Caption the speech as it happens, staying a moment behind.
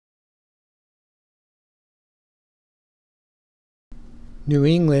New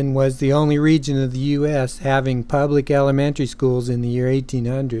England was the only region of the U.S. having public elementary schools in the year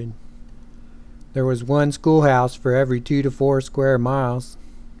 1800. There was one schoolhouse for every 2 to 4 square miles,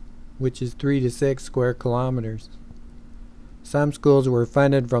 which is 3 to 6 square kilometers. Some schools were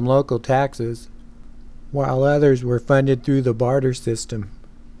funded from local taxes, while others were funded through the barter system.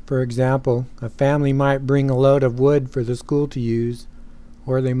 For example, a family might bring a load of wood for the school to use,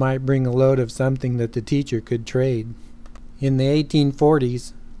 or they might bring a load of something that the teacher could trade. In the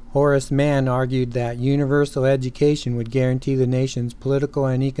 1840s, Horace Mann argued that universal education would guarantee the nation's political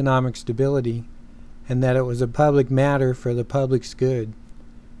and economic stability, and that it was a public matter for the public's good,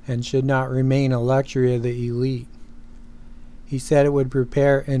 and should not remain a luxury of the elite. He said it would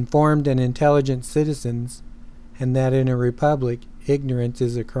prepare informed and intelligent citizens, and that in a republic, ignorance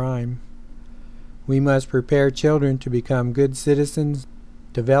is a crime. We must prepare children to become good citizens,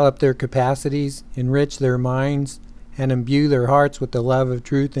 develop their capacities, enrich their minds, and imbue their hearts with the love of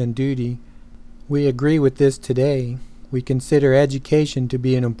truth and duty. We agree with this today. We consider education to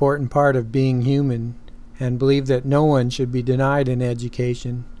be an important part of being human, and believe that no one should be denied an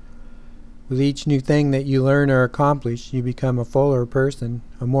education. With each new thing that you learn or accomplish, you become a fuller person,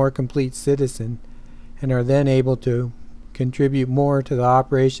 a more complete citizen, and are then able to contribute more to the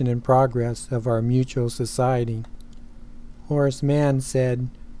operation and progress of our mutual society. Horace Mann said,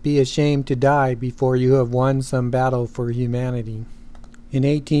 "Be ashamed to die before you have won some battle for humanity." In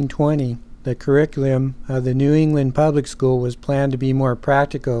 1820, the curriculum of the New England public school was planned to be more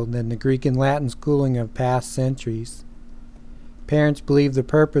practical than the Greek and Latin schooling of past centuries. Parents believed the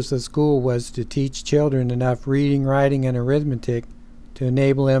purpose of school was to teach children enough reading, writing, and arithmetic to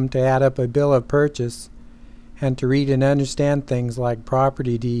enable them to add up a bill of purchase and to read and understand things like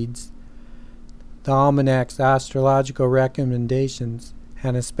property deeds, the almanac's astrological recommendations,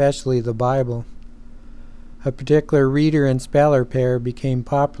 and especially the Bible. A particular reader and speller pair became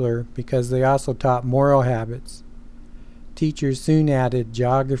popular because they also taught moral habits. Teachers soon added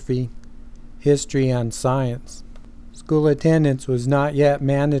geography, history, and science. School attendance was not yet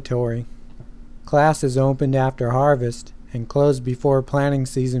mandatory. Classes opened after harvest and closed before planting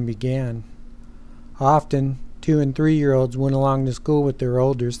season began. Often, 2- and 3-year-olds went along to school with their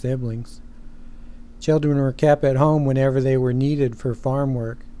older siblings. Children were kept at home whenever they were needed for farm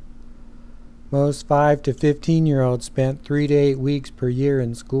work. Most 5- to 15-year-olds spent 3 to 8 weeks per year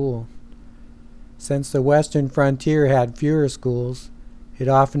in school. Since the western frontier had fewer schools, it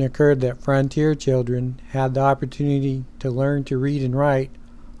often occurred that frontier children had the opportunity to learn to read and write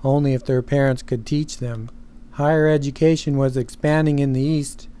only if their parents could teach them. Higher education was expanding in the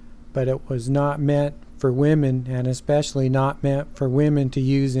East, but it was not meant for women, and especially not meant for women to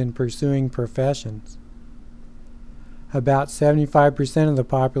use in pursuing professions. About 75% of the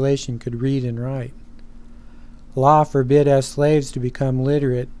population could read and write. Law forbid us slaves to become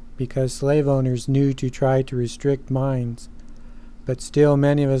literate because slave owners knew to try to restrict minds, but still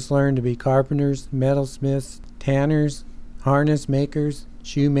many of us learned to be carpenters, metalsmiths, tanners, harness makers,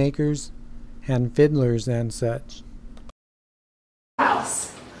 shoemakers, and fiddlers and such.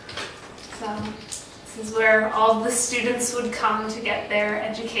 House. So this is where all the students would come to get their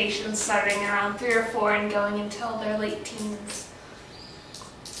education, starting around 3 or 4 and going until their late teens.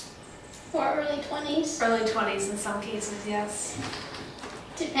 Or early 20s. Early 20s in some cases, yes.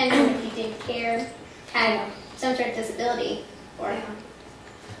 Depending if you did care, had some sort of disability, or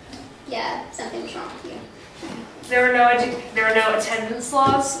something was wrong with you. There were no attendance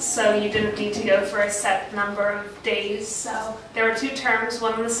laws, so you didn't need to go for a set number of days. So there were 2 terms,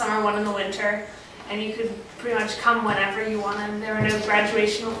 one in the summer, one in the winter, and you could pretty much come whenever you wanted. There were no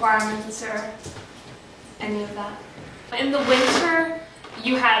graduation requirements or any of that. In the winter,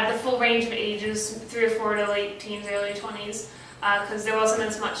 you had the full range of ages, 3 or 4 to late teens, early 20s, because there wasn't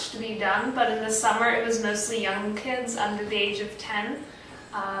as much to be done. But in the summer, it was mostly young kids under the age of 10.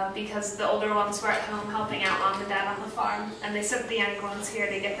 Because the older ones were at home helping out mom and dad on the farm, and they sent the younger ones here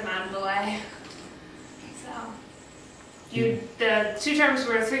to get them out of the way. So, the 2 terms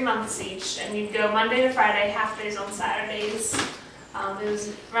were 3 months each, and you'd go Monday to Friday, half days on Saturdays. It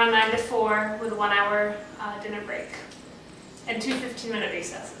was around 9 to 4 with a 1-hour dinner break, and 2 15-minute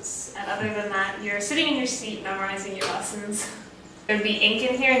recesses. And other than that, you're sitting in your seat memorizing your lessons. There'd be ink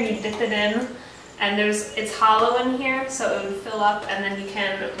in here, and you'd dip it in. And it's hollow in here, so it would fill up, and then you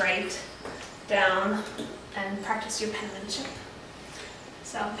can write down and practice your penmanship.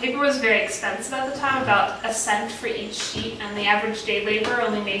 So paper was very expensive at the time, about a cent for each sheet, and the average day labor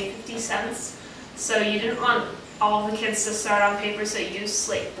only made 50 cents. So you didn't want all the kids to start on paper, so you used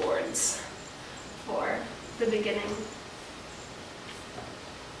slate boards for the beginning.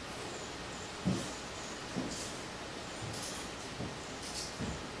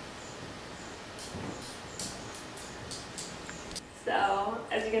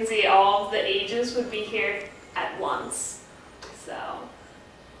 of the ages would be here at once. So,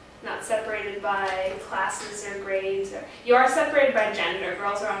 not separated by classes or grades. You are separated by gender.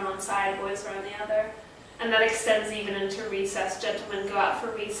 Girls are on one side, boys are on the other. And that extends even into recess. Gentlemen go out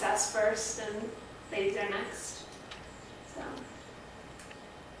for recess first and ladies are next. So.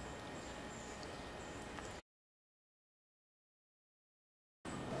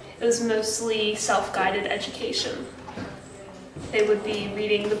 It was mostly self-guided education. They would be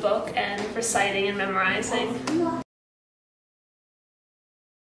reading the book and reciting and memorizing.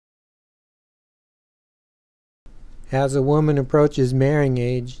 As a woman approaches marrying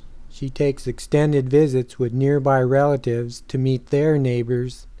age, she takes extended visits with nearby relatives to meet their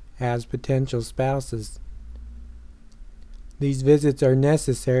neighbors as potential spouses. These visits are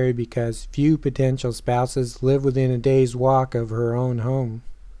necessary because few potential spouses live within a day's walk of her own home.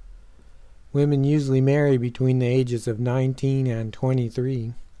 Women usually marry between the ages of 19 and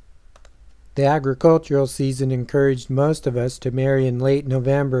 23. The agricultural season encouraged most of us to marry in late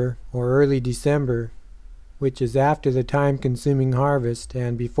November or early December, which is after the time-consuming harvest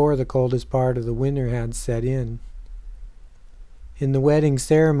and before the coldest part of the winter had set in. In the wedding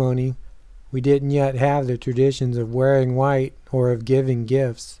ceremony, we didn't yet have the traditions of wearing white or of giving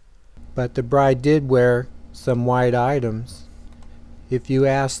gifts, but the bride did wear some white items. If you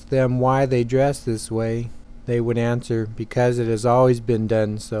asked them why they dressed this way, they would answer, because it has always been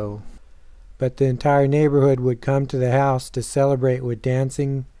done so. But the entire neighborhood would come to the house to celebrate with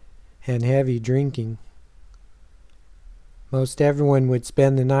dancing and heavy drinking. Most everyone would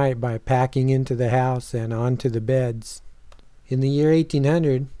spend the night by packing into the house and onto the beds. In the year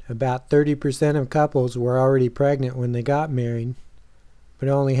 1800, about 30% of couples were already pregnant when they got married, but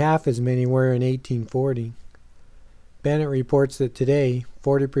only half as many were in 1840. Bennett reports that today,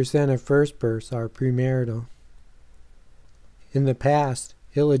 40% of first births are premarital. In the past,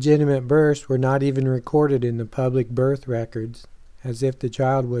 illegitimate births were not even recorded in the public birth records, as if the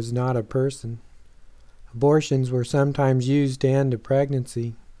child was not a person. Abortions were sometimes used to end a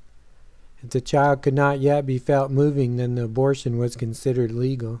pregnancy. If the child could not yet be felt moving, then the abortion was considered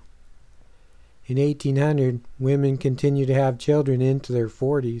legal. In 1800, women continued to have children into their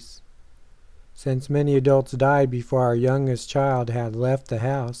 40s. Since many adults died before our youngest child had left the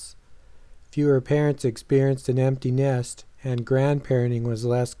house, fewer parents experienced an empty nest, and grandparenting was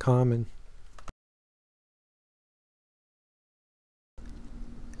less common.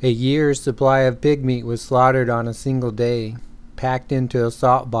 A year's supply of pig meat was slaughtered on a single day, packed into a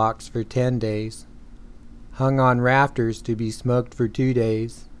salt box for 10 days, hung on rafters to be smoked for 2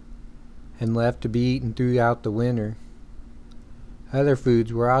 days, and left to be eaten throughout the winter. Other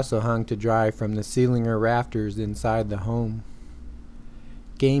foods were also hung to dry from the ceiling or rafters inside the home.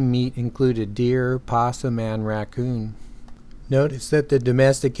 Game meat included deer, possum, and raccoon. Notice that the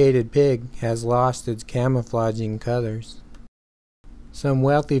domesticated pig has lost its camouflaging colors. Some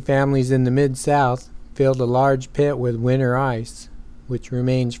wealthy families in the Mid-South filled a large pit with winter ice, which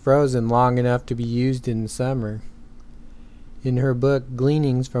remains frozen long enough to be used in the summer. In her book,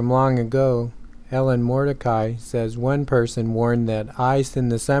 Gleanings from Long Ago, Ellen Mordecai says one person warned that ice in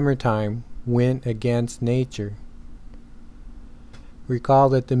the summertime went against nature. Recall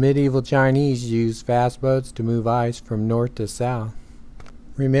that the medieval Chinese used fast boats to move ice from north to south.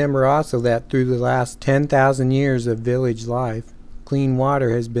 Remember also that through the last 10,000 years of village life, clean water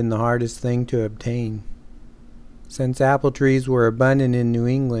has been the hardest thing to obtain. Since apple trees were abundant in New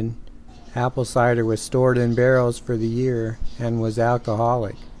England, apple cider was stored in barrels for the year and was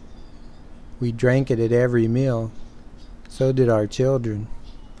alcoholic. We drank it at every meal. So did our children.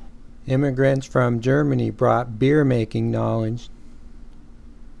 Immigrants from Germany brought beer-making knowledge.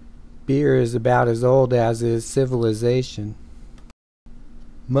 Beer is about as old as is civilization.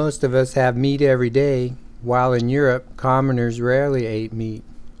 Most of us have meat every day, while in Europe, commoners rarely ate meat.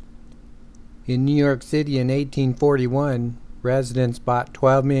 In New York City in 1841, residents bought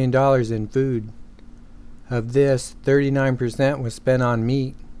 $12 million in food. Of this, 39% was spent on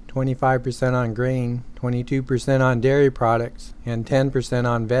meat, 25% on grain, 22% on dairy products, and 10%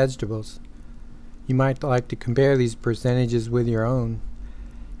 on vegetables. You might like to compare these percentages with your own.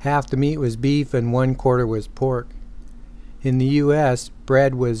 Half the meat was beef and 1/4 was pork. In the U.S.,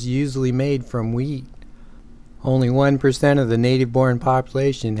 bread was usually made from wheat. Only 1% of the native-born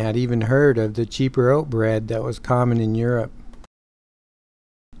population had even heard of the cheaper oat bread that was common in Europe.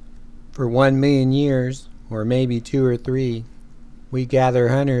 For 1 million years, or maybe 2 or 3, we gather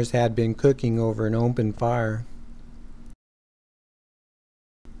hunters had been cooking over an open fire.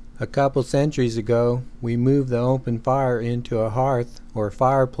 A couple centuries ago, we moved the open fire into a hearth or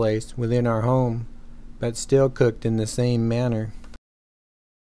fireplace within our home, but still cooked in the same manner.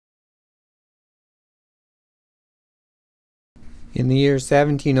 In the year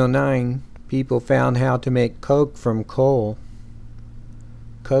 1709, people found how to make coke from coal.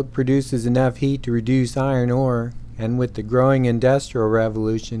 Coke produces enough heat to reduce iron ore, and with the growing Industrial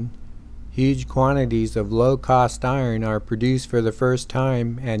Revolution, huge quantities of low-cost iron are produced for the first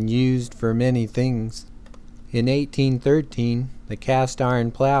time and used for many things. In 1813, the cast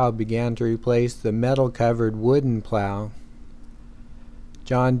iron plow began to replace the metal-covered wooden plow.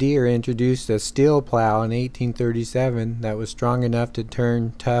 John Deere introduced a steel plow in 1837 that was strong enough to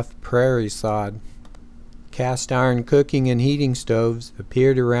turn tough prairie sod. Cast iron cooking and heating stoves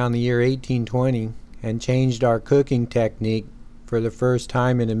appeared around the year 1820 and changed our cooking technique for the first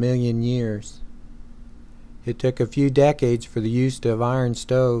time in 1,000,000 years. It took a few decades for the use of iron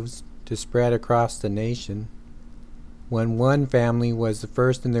stoves to spread across the nation. When one family was the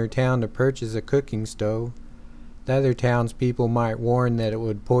first in their town to purchase a cooking stove, the other townspeople might warn that it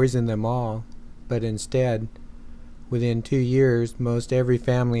would poison them all, but instead, within 2 years, most every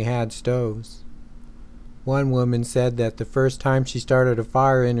family had stoves. One woman said that the first time she started a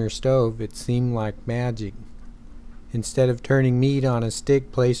fire in her stove, it seemed like magic. Instead of turning meat on a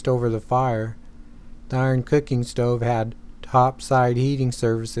stick placed over the fire, the iron cooking stove had top-side heating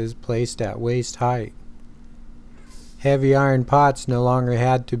surfaces placed at waist height. Heavy iron pots no longer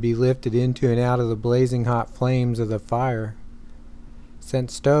had to be lifted into and out of the blazing hot flames of the fire.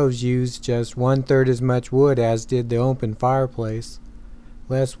 Since stoves used just 1/3 as much wood as did the open fireplace,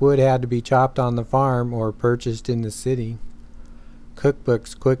 less wood had to be chopped on the farm or purchased in the city.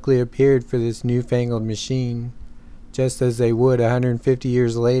 Cookbooks quickly appeared for this newfangled machine, just as they would 150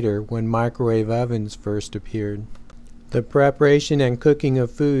 years later when microwave ovens first appeared. The preparation and cooking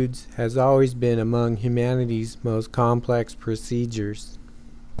of foods has always been among humanity's most complex procedures.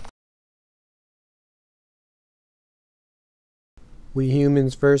 We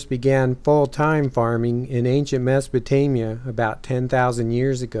humans first began full-time farming in ancient Mesopotamia about 10,000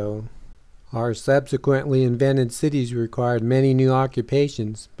 years ago. Our subsequently invented cities required many new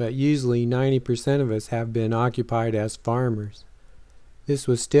occupations, but usually 90% of us have been occupied as farmers. This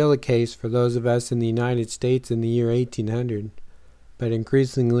was still the case for those of us in the United States in the year 1800, but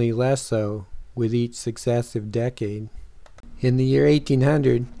increasingly less so with each successive decade. In the year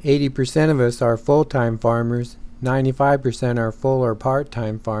 1800, 80% of us are full-time farmers, 95% are full or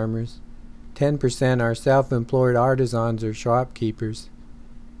part-time farmers, 10% are self-employed artisans or shopkeepers,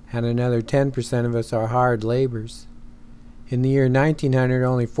 and another 10% of us are hired laborers. In the year 1900,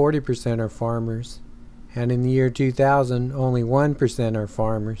 only 40% are farmers, and in the year 2000, only 1% are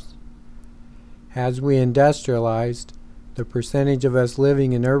farmers. As we industrialized, the percentage of us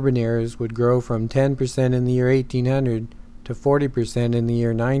living in urban areas would grow from 10% in the year 1800 to 40% in the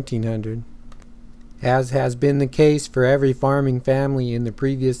year 1900. As has been the case for every farming family in the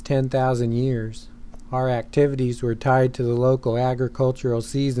previous 10,000 years, our activities were tied to the local agricultural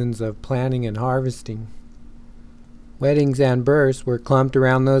seasons of planting and harvesting. Weddings and births were clumped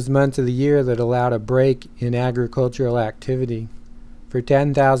around those months of the year that allowed a break in agricultural activity. For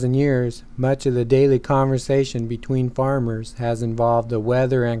 10,000 years, much of the daily conversation between farmers has involved the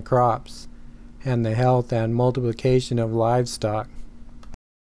weather and crops, and the health and multiplication of livestock.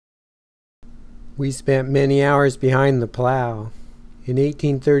 We spent many hours behind the plow. In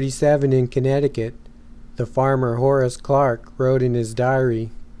 1837 in Connecticut, the farmer Horace Clark wrote in his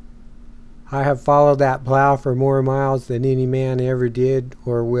diary, "I have followed that plow for more miles than any man ever did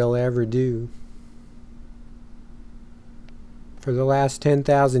or will ever do." For the last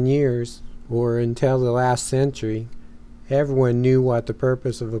 10,000 years, or until the last century, everyone knew what the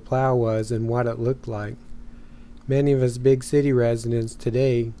purpose of a plow was and what it looked like. Many of us big city residents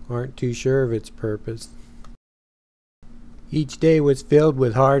today aren't too sure of its purpose. Each day was filled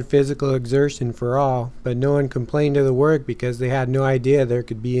with hard physical exertion for all, but no one complained of the work because they had no idea there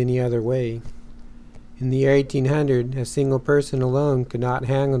could be any other way. In the year 1800, a single person alone could not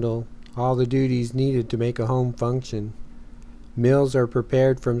handle all the duties needed to make a home function. Meals are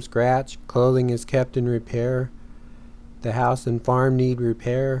prepared from scratch, clothing is kept in repair, the house and farm need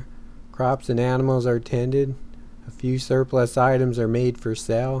repair, crops and animals are tended, a few surplus items are made for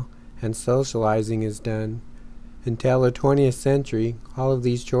sale, and socializing is done. Until the 20th century, all of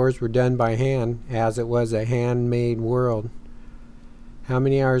these chores were done by hand, as it was a handmade world. How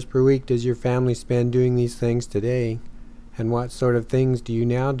many hours per week does your family spend doing these things today? And what sort of things do you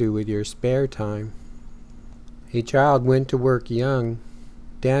now do with your spare time? A child went to work young.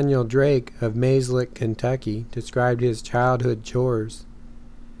 Daniel Drake of Mayslick, Kentucky, described his childhood chores.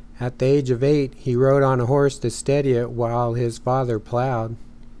 At the age of 8, he rode on a horse to steady it while his father plowed.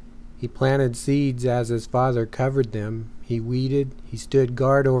 He planted seeds as his father covered them. He weeded. He stood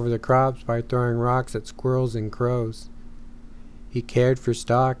guard over the crops by throwing rocks at squirrels and crows. He cared for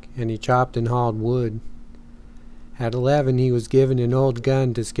stock, and he chopped and hauled wood. At 11, he was given an old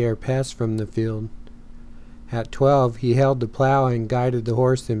gun to scare pests from the field. At 12, he held the plow and guided the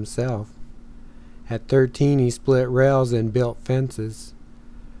horse himself. At 13, he split rails and built fences.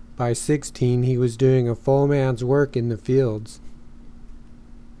 By 16, he was doing a full man's work in the fields.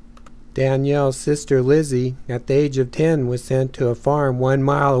 Danielle's sister Lizzie, at the age of 10, was sent to a farm 1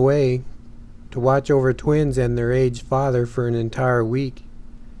 mile away to watch over twins and their aged father for an entire week.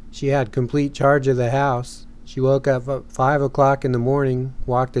 She had complete charge of the house. She woke up at 5 o'clock in the morning,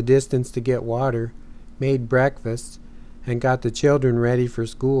 walked a distance to get water, made breakfast, and got the children ready for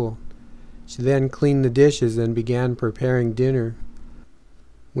school. She then cleaned the dishes and began preparing dinner.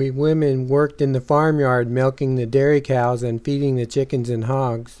 We women worked in the farmyard milking the dairy cows and feeding the chickens and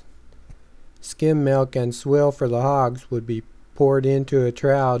hogs. Skim milk and swill for the hogs would be poured into a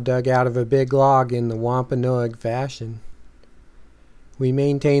trough dug out of a big log in the Wampanoag fashion. We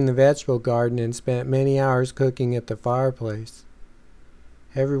maintained the vegetable garden and spent many hours cooking at the fireplace.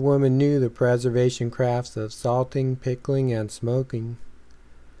 Every woman knew the preservation crafts of salting, pickling, and smoking.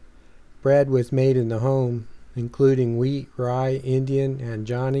 Bread was made in the home, including wheat, rye, Indian, and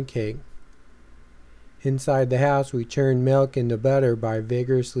Johnny cake. Inside the house, we churned milk into butter by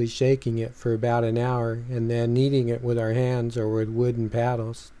vigorously shaking it for about an hour and then kneading it with our hands or with wooden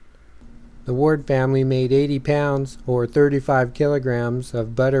paddles. The Ward family made 80 pounds or 35 kilograms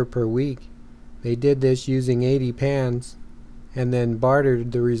of butter per week. They did this using 80 pans and then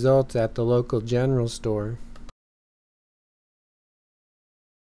bartered the results at the local general store.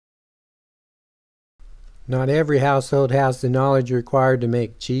 Not every household has the knowledge required to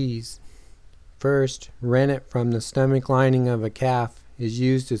make cheese. First, rennet from the stomach lining of a calf is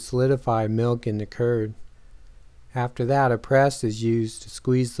used to solidify milk into curd. After that, a press is used to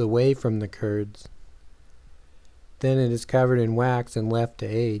squeeze the whey from the curds. Then it is covered in wax and left to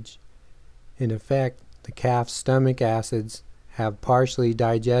age. In effect, the calf's stomach acids have partially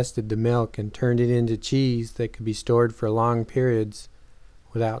digested the milk and turned it into cheese that could be stored for long periods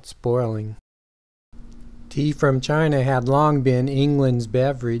without spoiling. Tea from China had long been England's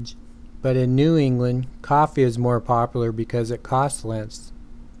beverage, but in New England, coffee is more popular because it costs less.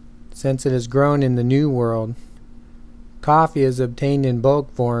 Since it is grown in the New World, coffee is obtained in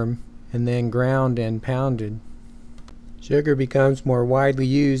bulk form and then ground and pounded. Sugar becomes more widely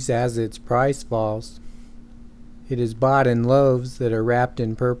used as its price falls. It is bought in loaves that are wrapped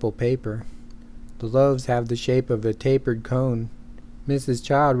in purple paper. The loaves have the shape of a tapered cone. Mrs.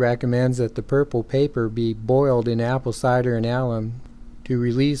 Child recommends that the purple paper be boiled in apple cider and alum to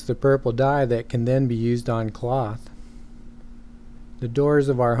release the purple dye that can then be used on cloth. The doors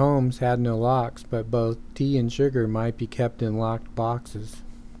of our homes had no locks, but both tea and sugar might be kept in locked boxes.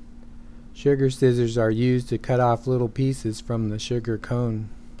 Sugar scissors are used to cut off little pieces from the sugar cone.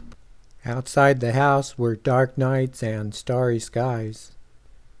 Outside the house were dark nights and starry skies.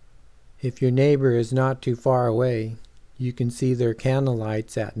 If your neighbor is not too far away, you can see their candle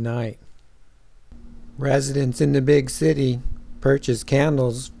lights at night. Residents in the big city purchase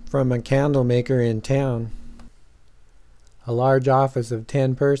candles from a candle maker in town. A large office of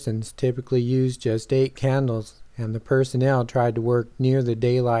 10 persons typically used just 8 candles, and the personnel tried to work near the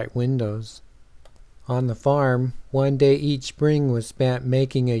daylight windows. On the farm, 1 day each spring was spent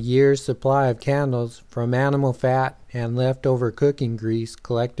making a year's supply of candles from animal fat and leftover cooking grease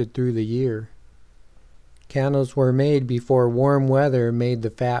collected through the year. Candles were made before warm weather made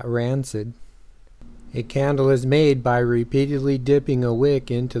the fat rancid. A candle is made by repeatedly dipping a wick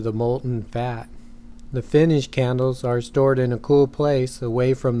into the molten fat. The finished candles are stored in a cool place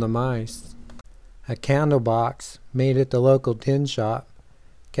away from the mice. A candle box, made at the local tin shop,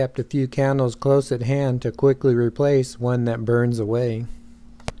 kept a few candles close at hand to quickly replace one that burns away.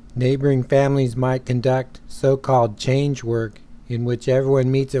 Neighboring families might conduct so-called change work, in which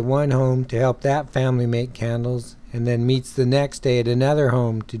everyone meets at one home to help that family make candles, and then meets the next day at another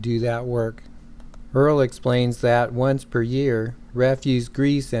home to do that work. Earl explains that once per year, refuse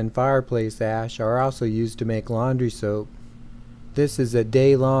grease and fireplace ash are also used to make laundry soap. This is a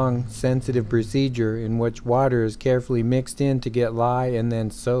day-long, sensitive procedure in which water is carefully mixed in to get lye and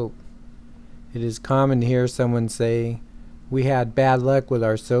then soap. It is common to hear someone say, "We had bad luck with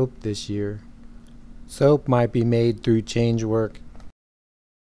our soap this year." Soap might be made through change work.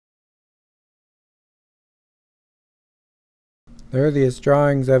 The earliest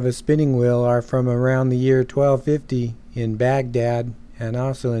drawings of a spinning wheel are from around the year 1250 in Baghdad and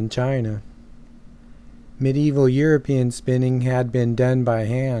also in China. Medieval European spinning had been done by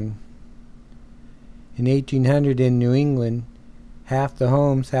hand. In 1800 in New England, half the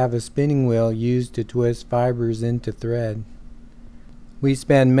homes have a spinning wheel used to twist fibers into thread. We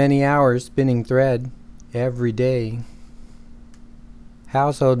spend many hours spinning thread every day.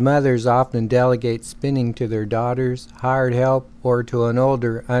 Household mothers often delegate spinning to their daughters, hired help, or to an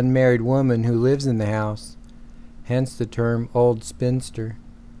older, unmarried woman who lives in the house, hence the term old spinster.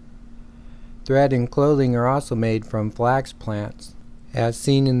 Thread and clothing are also made from flax plants, as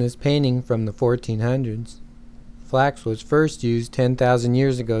seen in this painting from the 1400s. Flax was first used 10,000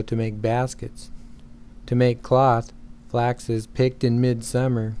 years ago to make baskets. To make cloth, flax is picked in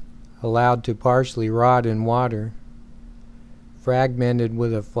midsummer, allowed to partially rot in water, fragmented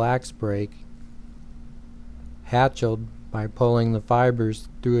with a flax brake, hatcheled by pulling the fibers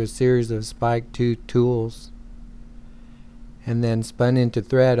through a series of spike-toothed tools, and then spun into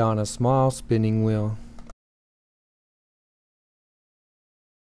thread on a small spinning wheel.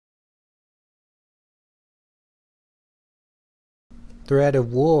 Thread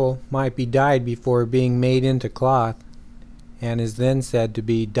of wool might be dyed before being made into cloth, and is then said to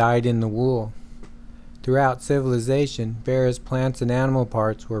be dyed in the wool. Throughout civilization, various plants and animal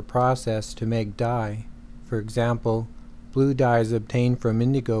parts were processed to make dye. For example, blue dye is obtained from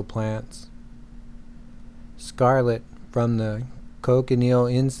indigo plants, scarlet from the cochineal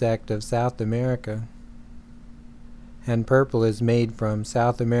insect of South America, and purple is made from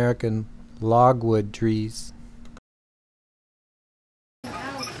South American logwood trees.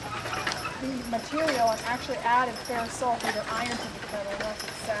 Material and actually added ferrous sulfate or iron to the kettle unless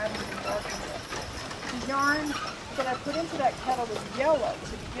it's saddened and darkened it. The yarn that I put into that kettle was yellow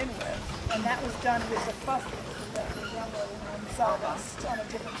to begin with, and that was done with the fusses that were yellow and sawdust on a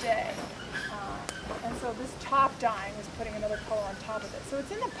different day. And so this top dyeing was putting another color on top of it. So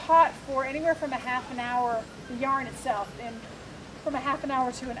it's in the pot for anywhere from a half an hour, the yarn itself, and from a half an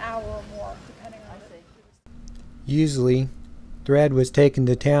hour to an hour or more, depending on it. Usually, thread was taken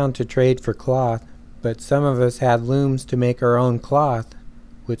to town to trade for cloth, but some of us had looms to make our own cloth,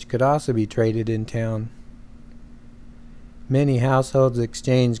 which could also be traded in town. Many households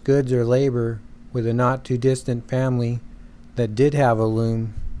exchanged goods or labor with a not too distant family that did have a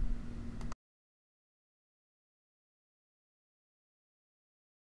loom.